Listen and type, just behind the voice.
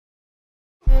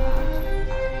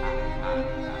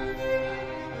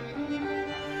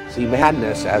See,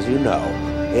 madness, as you know,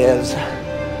 is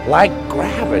like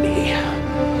gravity.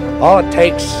 All it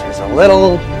takes is a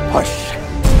little push.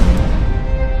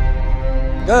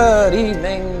 Good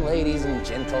evening, ladies and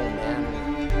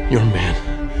gentlemen. Your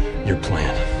man, your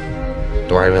plan.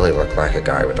 Do I really look like a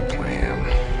guy with a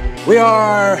plan? We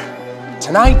are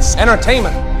tonight's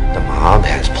entertainment. The mob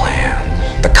has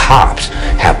plans. The cops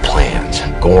have plans.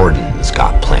 Gordon's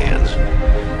got plans.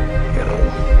 You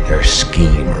know, they're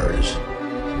schemers.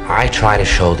 I try to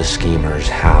show the schemers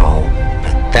how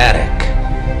pathetic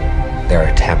their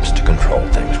attempts to control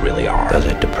things really are. Does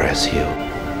it depress you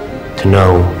to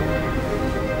know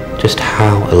just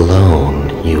how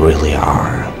alone you really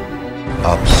are?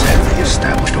 Upset the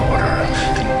established order,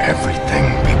 and everything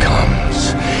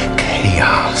becomes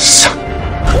chaos.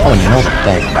 Oh, you know the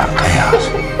thing about chaos?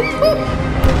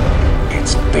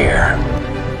 It's fear.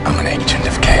 I'm an agent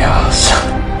of chaos.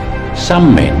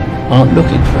 Some men aren't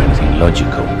looking for anything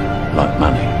logical, like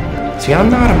money. See, I'm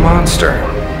not a monster.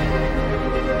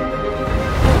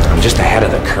 I'm just ahead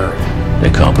of the curve. They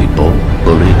can't be bought,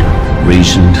 bullied,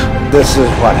 reasoned. This is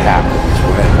what happens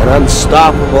when an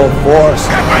unstoppable force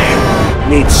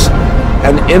meets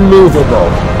an immovable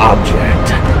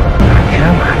object.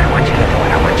 Come on, I want you to do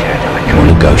what I want you to do. You're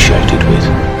negotiated with.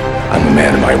 I'm a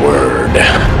man of my word.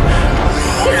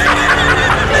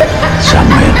 Some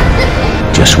men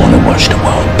just want to watch the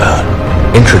world burn.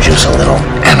 Introduce a little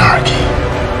anarchy.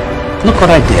 Look what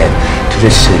I did to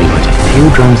this city with a few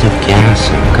drums of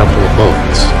gas and a couple of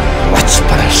bullets. Let's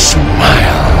put a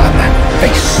smile on that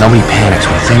face. Nobody panics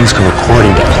when things go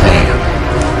according to plan.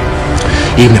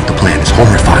 Even if the plan is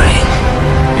horrifying.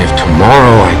 If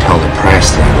tomorrow I tell the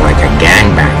press that I'm like a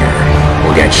gangbanger,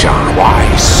 we'll get shot. Why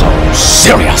so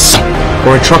serious?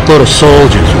 Or a truckload of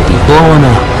soldiers will be blowing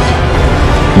up.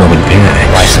 Nobody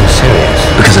panics. Why so serious?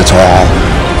 Because it's all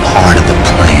part of the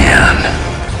plan.